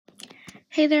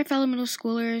Hey there, fellow middle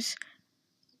schoolers.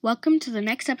 Welcome to the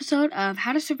next episode of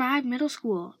How to Survive Middle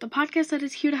School, the podcast that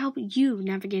is here to help you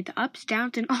navigate the ups,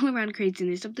 downs, and all-around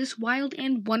craziness of this wild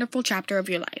and wonderful chapter of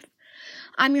your life.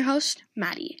 I'm your host,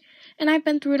 Maddie, and I've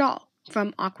been through it all,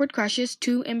 from awkward crushes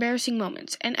to embarrassing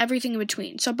moments and everything in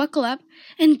between. So buckle up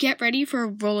and get ready for a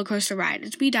roller coaster ride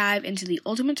as we dive into the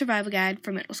ultimate survival guide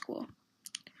for middle school.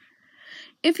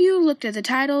 If you looked at the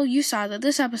title, you saw that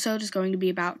this episode is going to be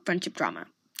about friendship drama.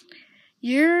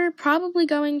 You're probably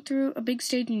going through a big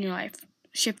stage in your life,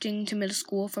 shifting to middle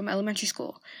school from elementary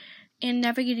school, and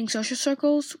navigating social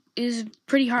circles is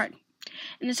pretty hard.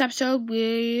 In this episode,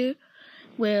 we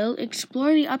will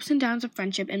explore the ups and downs of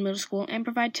friendship in middle school and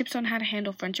provide tips on how to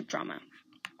handle friendship drama.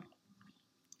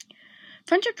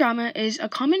 Friendship drama is a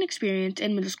common experience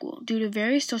in middle school due to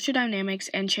various social dynamics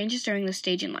and changes during this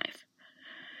stage in life.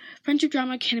 Friendship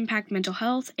drama can impact mental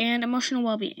health and emotional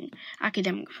well-being,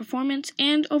 academic performance,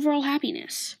 and overall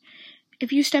happiness.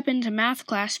 If you step into math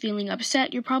class feeling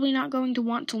upset, you're probably not going to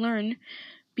want to learn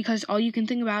because all you can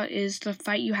think about is the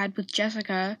fight you had with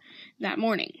Jessica that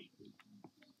morning.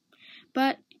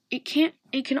 But it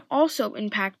can also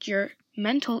impact your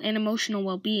mental and emotional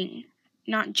well-being,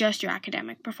 not just your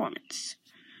academic performance.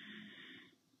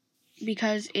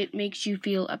 Because it makes you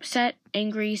feel upset,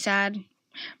 angry, sad,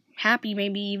 happy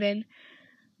maybe even,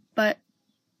 but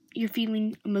you're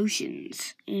feeling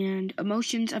emotions, and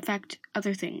emotions affect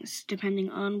other things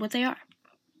depending on what they are.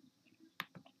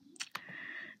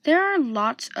 There are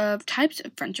lots of types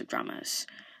of friendship dramas,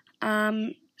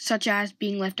 such as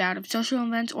being left out of social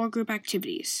events or group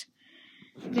activities.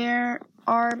 There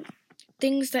are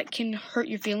things that can hurt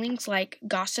your feelings, like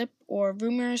gossip or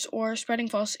rumors or spreading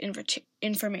false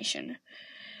information.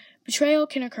 Betrayal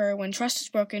can occur when trust is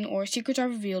broken or secrets are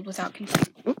revealed without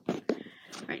consent.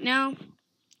 Right now,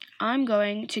 I'm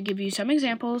going to give you some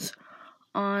examples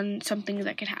on something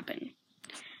that could happen.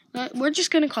 We're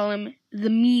just going to call them the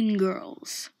mean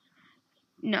girls.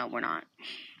 No, we're not.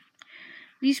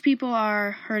 These people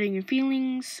are hurting your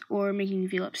feelings or making you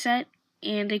feel upset,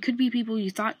 and they could be people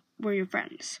you thought were your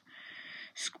friends.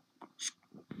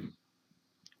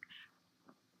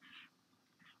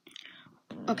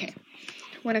 Okay.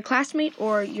 When a classmate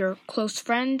or your close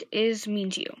friend is mean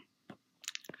to you,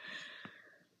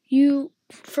 you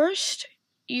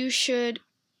should,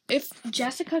 if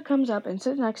Jessica comes up and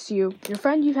sits next to you, your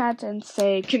friend you've had since,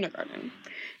 say, kindergarten,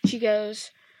 she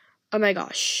goes, "Oh my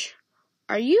gosh,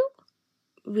 are you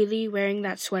really wearing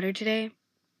that sweater today?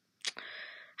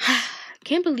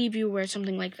 Can't believe you wear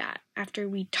something like that after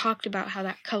we talked about how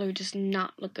that color does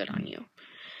not look good on you."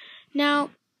 Now,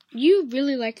 you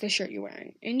really like the shirt you're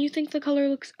wearing, and you think the color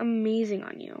looks amazing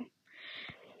on you.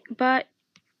 But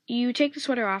you take the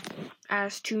sweater off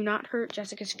as to not hurt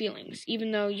Jessica's feelings,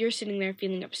 even though you're sitting there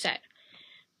feeling upset.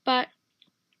 But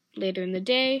later in the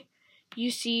day, you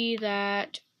see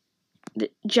that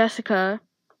Jessica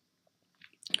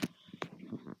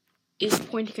is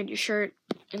pointing at your shirt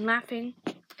and laughing,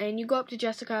 and you go up to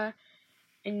Jessica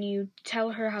and you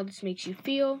tell her how this makes you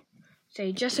feel.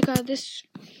 Say, "Jessica, this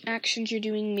actions you're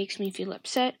doing makes me feel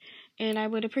upset, and I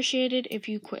would appreciate it if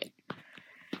you quit."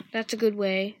 That's a good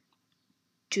way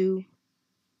to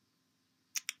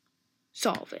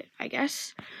solve it, I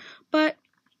guess. But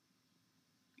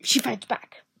she fights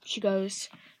back. She goes,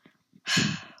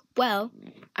 "Well,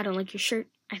 I don't like your shirt.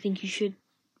 I think you should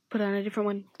put on a different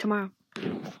one tomorrow."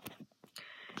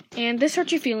 And this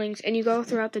hurts your feelings, and you go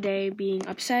throughout the day being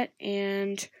upset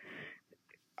and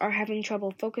are having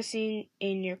trouble focusing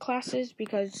in your classes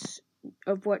because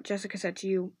of what Jessica said to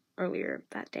you earlier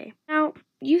that day. Now,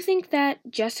 you think that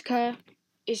Jessica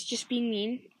is just being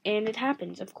mean, and it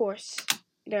happens, of course.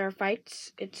 There are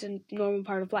fights. It's a normal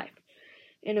part of life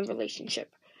in a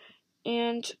relationship.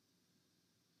 And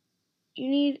you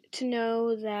need to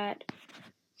know that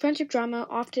friendship drama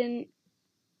often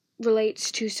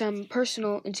relates to some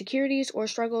personal insecurities or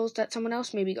struggles that someone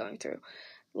else may be going through.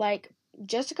 Like,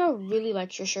 Jessica really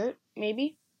likes your shirt,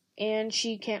 maybe, and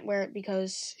she can't wear it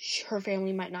because her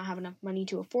family might not have enough money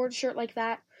to afford a shirt like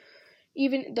that.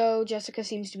 Even though Jessica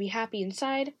seems to be happy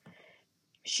inside,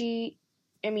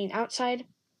 outside,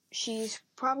 she's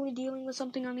probably dealing with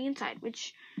something on the inside,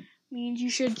 which means you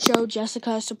should show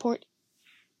Jessica support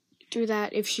through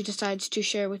that if she decides to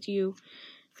share with you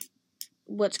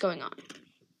what's going on.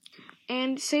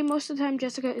 And say most of the time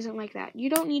Jessica isn't like that. You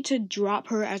don't need to drop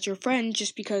her as your friend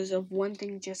just because of one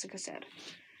thing Jessica said.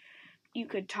 You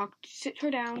could sit her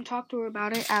down, talk to her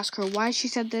about it, ask her why she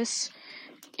said this,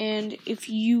 and if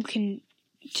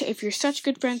you're such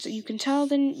good friends that you can tell,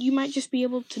 then you might just be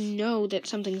able to know that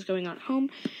something's going on at home,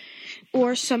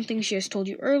 or something she has told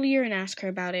you earlier and ask her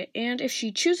about it. And if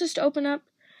she chooses to open up,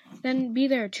 then be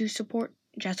there to support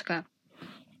Jessica.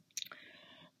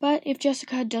 But if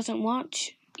Jessica doesn't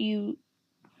want you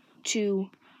to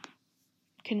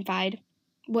confide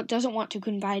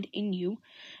in you,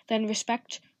 then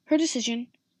respect her decision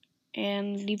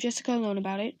and leave Jessica alone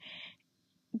about it.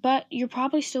 But you're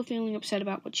probably still feeling upset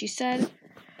about what she said,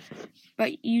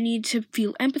 but you need to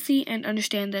feel empathy and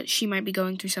understand that she might be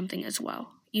going through something as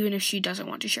well, even if she doesn't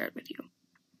want to share it with you.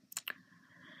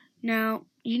 Now,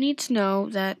 you need to know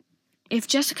that if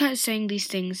Jessica is saying these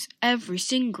things every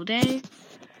single day,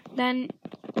 then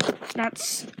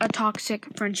that's a toxic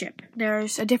friendship.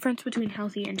 There's a difference between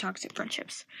healthy and toxic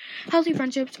friendships. Healthy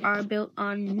friendships are built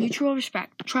on mutual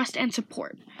respect, trust, and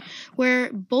support,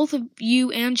 where both of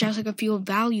you and Jessica feel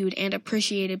valued and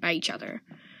appreciated by each other.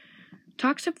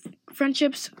 Toxic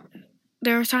friendships,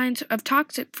 there are signs of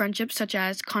toxic friendships such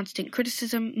as constant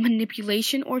criticism,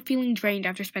 manipulation, or feeling drained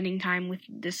after spending time with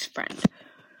this friend.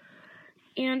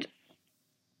 And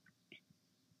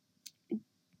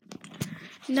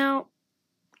now,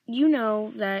 you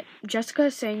know that Jessica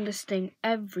is saying this thing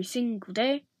every single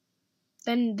day,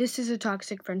 then this is a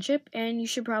toxic friendship, and you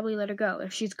should probably let her go.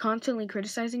 If she's constantly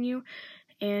criticizing you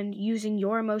and using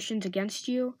your emotions against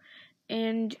you,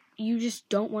 and you just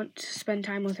don't want to spend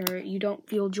time with her, you don't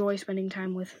feel joy spending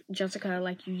time with Jessica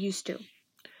like you used to,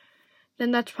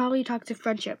 then that's probably a toxic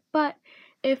friendship. But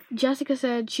if Jessica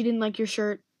said she didn't like your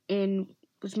shirt and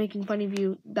was making fun of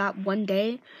you that one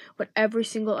day, but every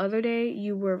single other day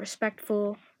you were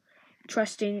respectful,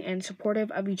 trusting, and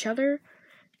supportive of each other,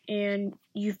 and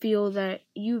you feel that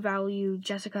you value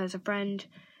Jessica as a friend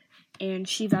and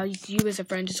she values you as a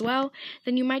friend as well,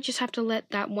 then you might just have to let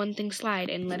that one thing slide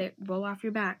and let it roll off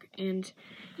your back. And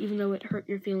even though it hurt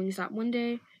your feelings that one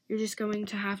day, you're just going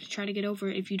to have to try to get over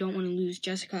it if you don't want to lose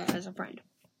Jessica as a friend.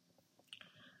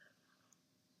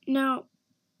 Now,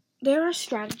 there are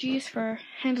strategies for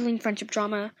handling friendship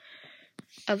drama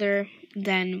other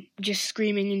than just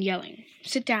screaming and yelling.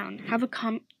 Sit down, have a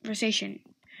conversation.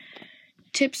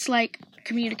 Tips like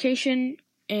communication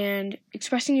and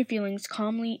expressing your feelings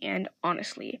calmly and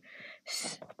honestly.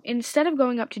 Instead of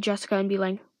going up to Jessica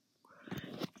and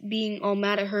being all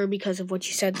mad at her because of what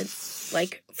she said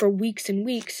for weeks and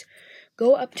weeks,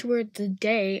 go up to her the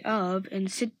day of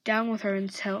and sit down with her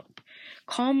and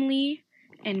calmly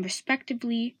and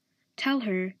respectfully tell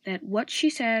her that what she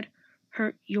said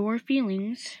hurt your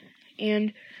feelings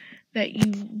and that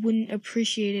you wouldn't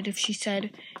appreciate it if she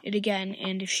said it again,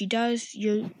 and if she does,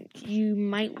 you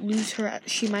might lose her.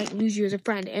 She might lose you as a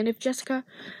friend. And if Jessica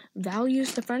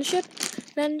values the friendship,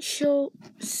 then she'll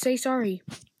say sorry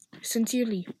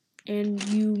sincerely, and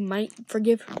you might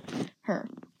forgive her.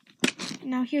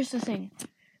 Now, here's the thing: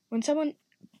 when someone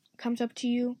comes up to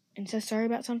you and says sorry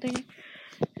about something,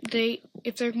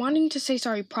 if they're wanting to say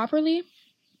sorry properly,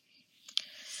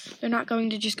 they're not going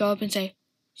to just go up and say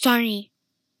sorry,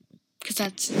 because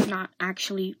that's not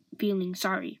actually feeling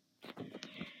sorry.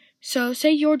 So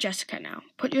say you're Jessica now.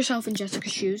 Put yourself in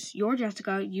Jessica's shoes. You're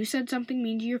Jessica. You said something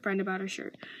mean to your friend about her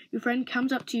shirt. Your friend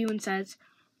comes up to you and says,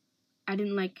 I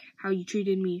didn't like how you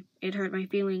treated me. It hurt my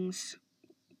feelings.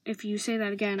 If you say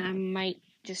that again, I might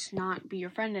just not be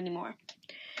your friend anymore.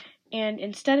 And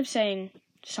instead of saying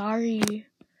sorry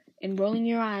and rolling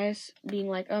your eyes, being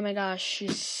like, oh my gosh,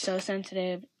 she's so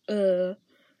sensitive,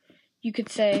 you could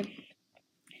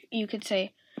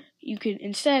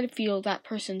instead feel that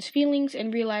person's feelings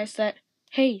and realize that,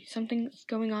 hey, something's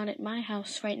going on at my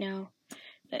house right now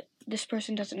that this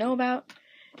person doesn't know about.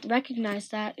 Recognize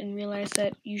that and realize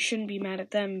that you shouldn't be mad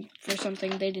at them for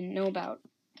something they didn't know about.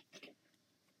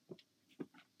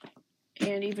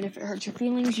 And even if it hurts your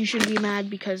feelings, you shouldn't be mad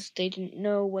because they didn't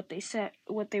know what they said,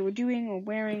 what they were doing or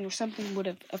wearing, or something would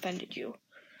have offended you.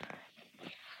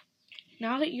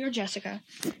 Now that you're Jessica,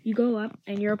 you go up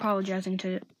and you're apologizing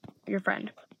to your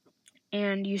friend.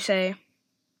 And you say,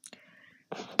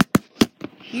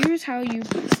 this is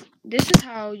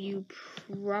how you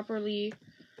properly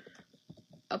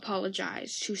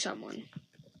apologize to someone.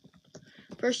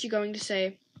 First, you're going to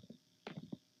say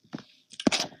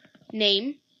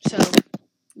name. So,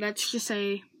 let's just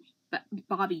say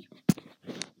Bobby.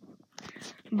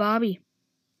 Bobby,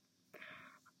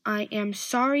 I am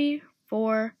sorry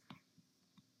for...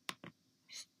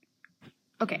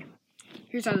 Okay,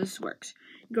 here's how this works.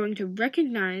 You're going to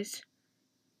recognize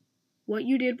what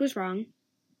you did was wrong.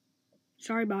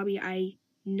 Sorry, Bobby, I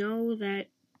know that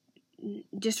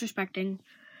disrespecting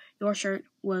your shirt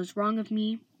was wrong of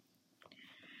me.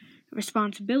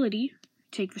 Responsibility.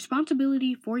 Take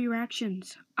responsibility for your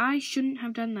actions. I shouldn't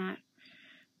have done that.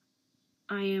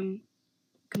 I am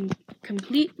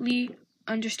completely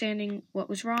understanding what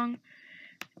was wrong,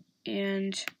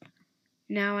 and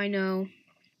now I know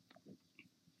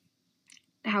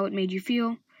how it made you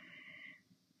feel,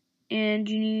 and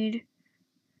you need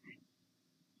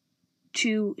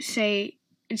to say,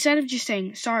 instead of just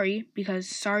saying sorry, because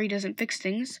sorry doesn't fix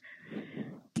things,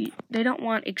 they don't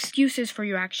want excuses for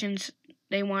your actions,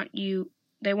 they want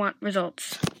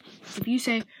results. If you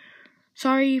say,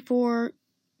 sorry for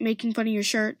making fun of your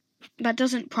shirt, that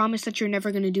doesn't promise that you're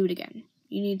never going to do it again.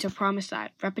 You need to promise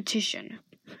that. Repetition.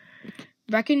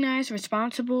 Recognize,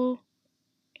 responsible,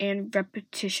 and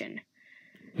repetition.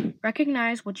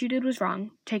 Recognize what you did was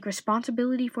wrong, take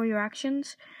responsibility for your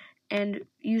actions, and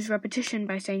use repetition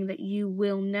by saying that you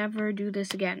will never do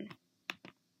this again.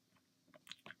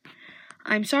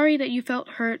 I'm sorry that you felt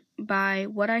hurt by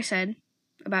what I said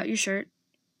about your shirt,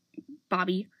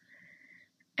 Bobby,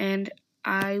 and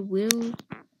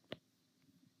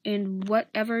and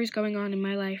whatever is going on in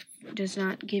my life does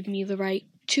not give me the right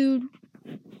to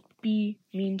be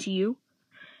mean to you,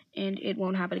 and it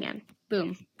won't happen again.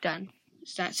 Boom, done.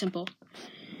 It's that simple.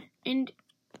 And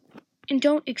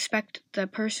don't expect the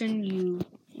person you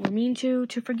were mean to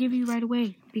forgive you right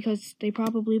away, because they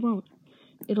probably won't.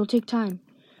 It'll take time.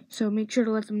 So make sure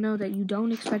to let them know that you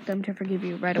don't expect them to forgive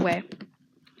you right away.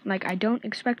 Like, I don't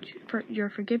expect your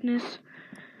forgiveness,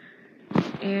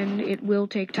 and it will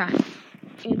take time.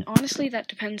 And honestly, that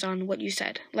depends on what you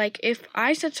said. Like, if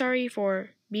I said sorry for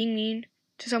being mean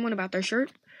to someone about their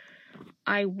shirt,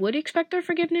 I would expect their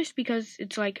forgiveness, because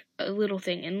it's like a little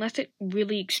thing, unless it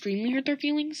really extremely hurt their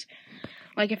feelings.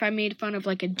 Like, if I made fun of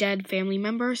like a dead family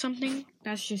member or something,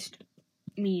 that's just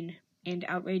mean and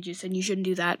outrageous, and you shouldn't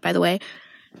do that, by the way.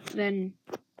 Then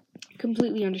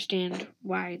completely understand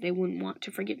why they wouldn't want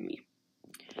to forgive me.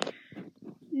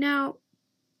 Now,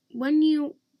 when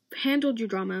you handled your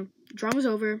drama's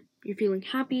over, you're feeling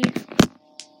happy,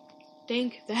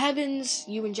 thank the heavens,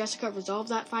 you and Jessica resolved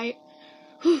that fight.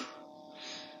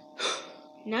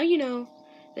 Now you know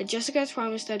that Jessica has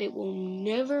promised that it will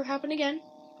never happen again.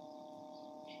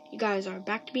 You guys are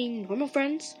back to being normal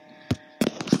friends.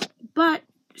 But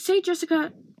say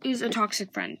Jessica is a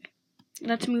toxic friend.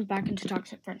 Let's move back into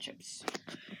toxic friendships.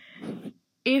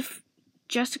 If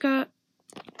Jessica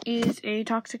is a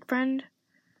toxic friend,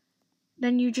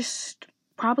 then you just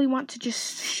probably want to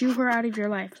just shoo her out of your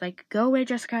life. Like, go away,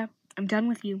 Jessica. I'm done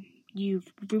with you.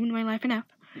 You've ruined my life enough.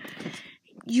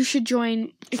 You should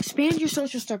expand your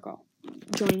social circle.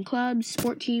 Join clubs,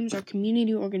 sport teams, or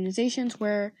community organizations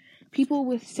where people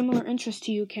with similar interests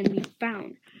to you can be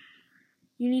found.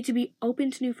 You need to be open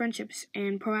to new friendships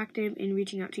and proactive in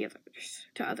reaching out to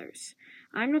others.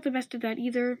 I'm not the best at that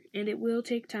either, and it will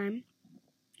take time.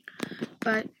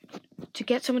 But to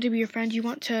get someone to be your friend, you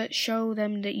want to show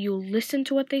them that you'll listen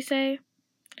to what they say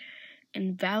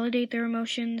and validate their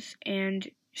emotions and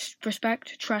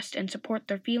respect, trust, and support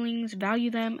their feelings,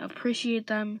 value them, appreciate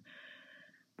them,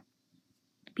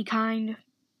 be kind,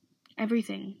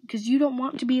 everything. Because you don't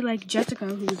want to be like Jessica,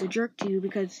 who was a jerk to you,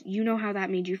 because you know how that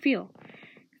made you feel.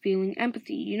 Feeling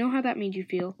empathy, you know how that made you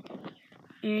feel,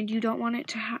 and you don't want it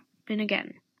to happen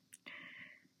again.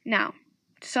 Now,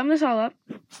 to sum this all up,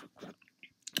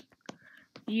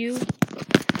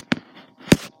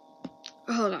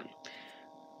 hold on.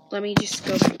 Let me just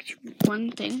go back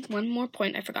to one more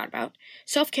point I forgot about.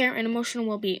 Self-care and emotional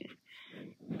well-being.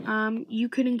 You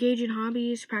could engage in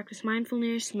hobbies, practice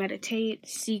mindfulness, meditate,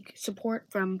 seek support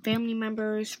from family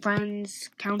members,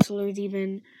 friends, counselors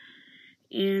even.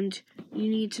 And you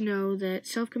need to know that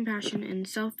self-compassion and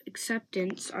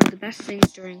self-acceptance are the best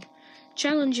things during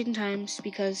challenging times,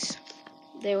 because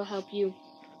they will help you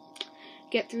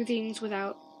get through things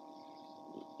without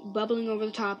bubbling over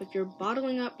the top. If you're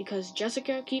bottling up because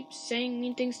Jessica keeps saying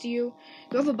mean things to you,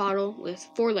 you have a bottle with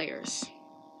 4 layers.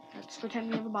 Let's pretend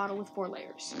we have a bottle with 4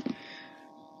 layers.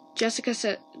 Jessica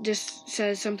just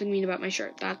says something mean about my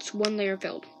shirt. That's 1 layer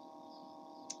filled.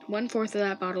 1/4 of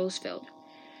that bottle is filled.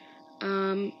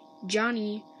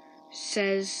 Johnny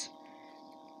says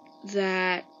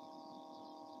that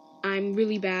I'm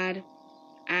really bad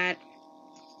at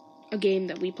a game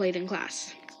that we played in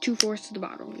class. 2/4 of the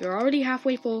bottle. You're already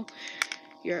halfway full.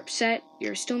 You're upset.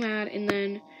 You're still mad. And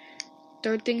then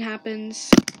third thing happens.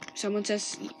 Someone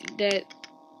says that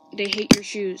they hate your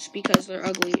shoes because they're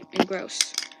ugly and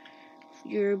gross.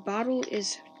 Your bottle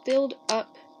is filled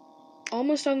up,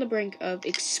 almost on the brink of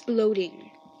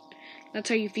exploding. That's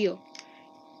how you feel.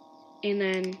 And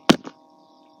then,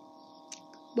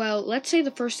 well, let's say the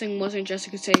first thing wasn't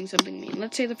Jessica saying something mean.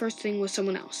 Let's say the first thing was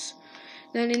someone else.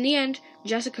 Then in the end,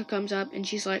 Jessica comes up and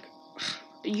she's like,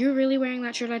 you're really wearing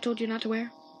that shirt I told you not to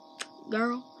wear?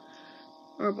 Girl?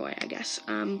 Or boy, I guess.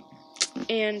 And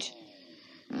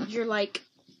you're like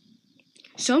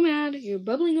so mad, you're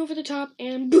bubbling over the top,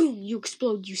 and boom, you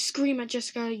explode. You scream at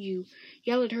Jessica, you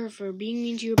yell at her for being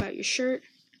mean to you about your shirt.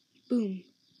 Boom.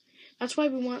 That's why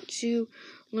we want to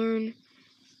learn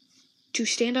to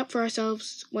stand up for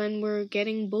ourselves when we're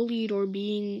getting bullied or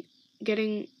getting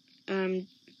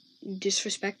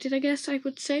disrespected, I guess I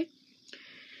would say.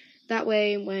 That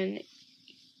way, when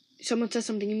someone says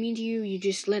something mean to you, you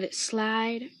just let it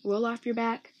slide, roll off your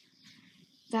back.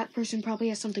 That person probably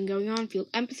has something going on. Feel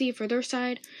empathy for their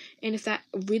side. And if that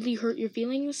really hurt your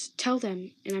feelings, tell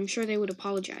them. And I'm sure they would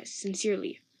apologize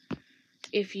sincerely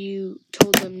if you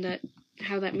told them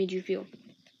how that made you feel.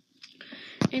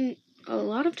 And a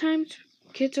lot of times,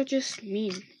 kids are just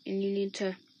mean. And you need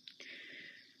to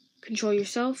control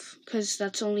yourself, because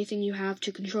that's the only thing you have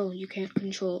to control. You can't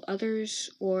control others,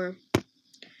 or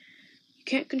you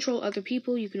can't control other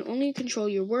people. You can only control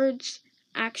your words,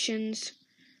 actions,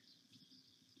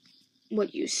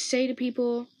 what you say to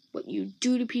people, what you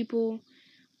do to people,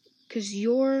 because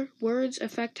your words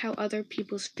affect how other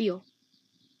people feel.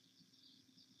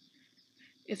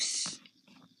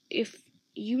 If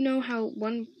you know how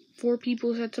 4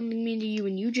 people said something mean to you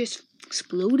and you just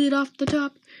exploded off the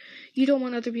top, you don't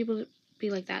want other people to be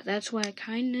like that. That's why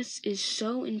kindness is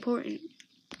so important.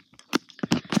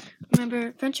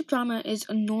 Remember, friendship drama is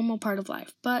a normal part of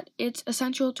life, but it's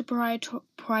essential to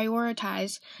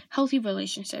prioritize healthy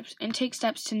relationships and take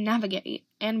steps to navigate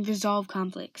and resolve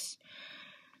conflicts.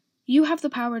 You have the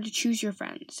power to choose your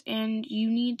friends, and you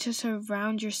need to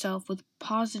surround yourself with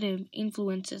positive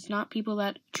influences, not people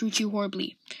that treat you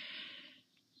horribly.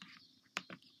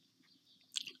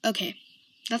 Okay,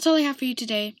 that's all I have for you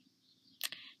today.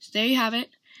 So there you have it.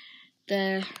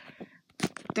 The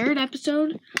 3rd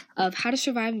episode of How to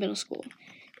Survive Middle School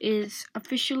is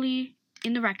officially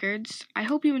in the records. I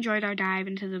hope you enjoyed our dive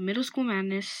into the middle school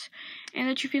madness and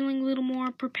that you're feeling a little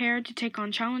more prepared to take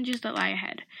on challenges that lie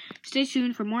ahead. Stay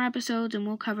tuned for more episodes, and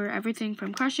we'll cover everything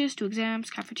from crushes to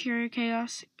exams, cafeteria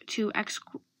chaos to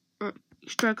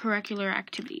extracurricular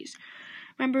activities.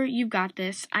 Remember, you've got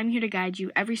this. I'm here to guide you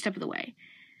every step of the way.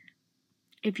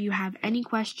 If you have any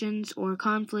questions or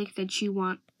conflict that you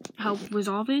want help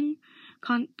resolving,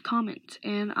 comment,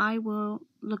 and I will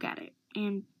look at it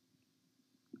and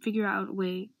figure out a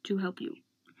way to help you.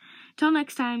 Till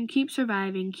next time, keep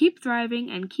surviving, keep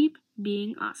thriving, and keep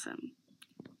being awesome.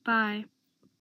 Bye.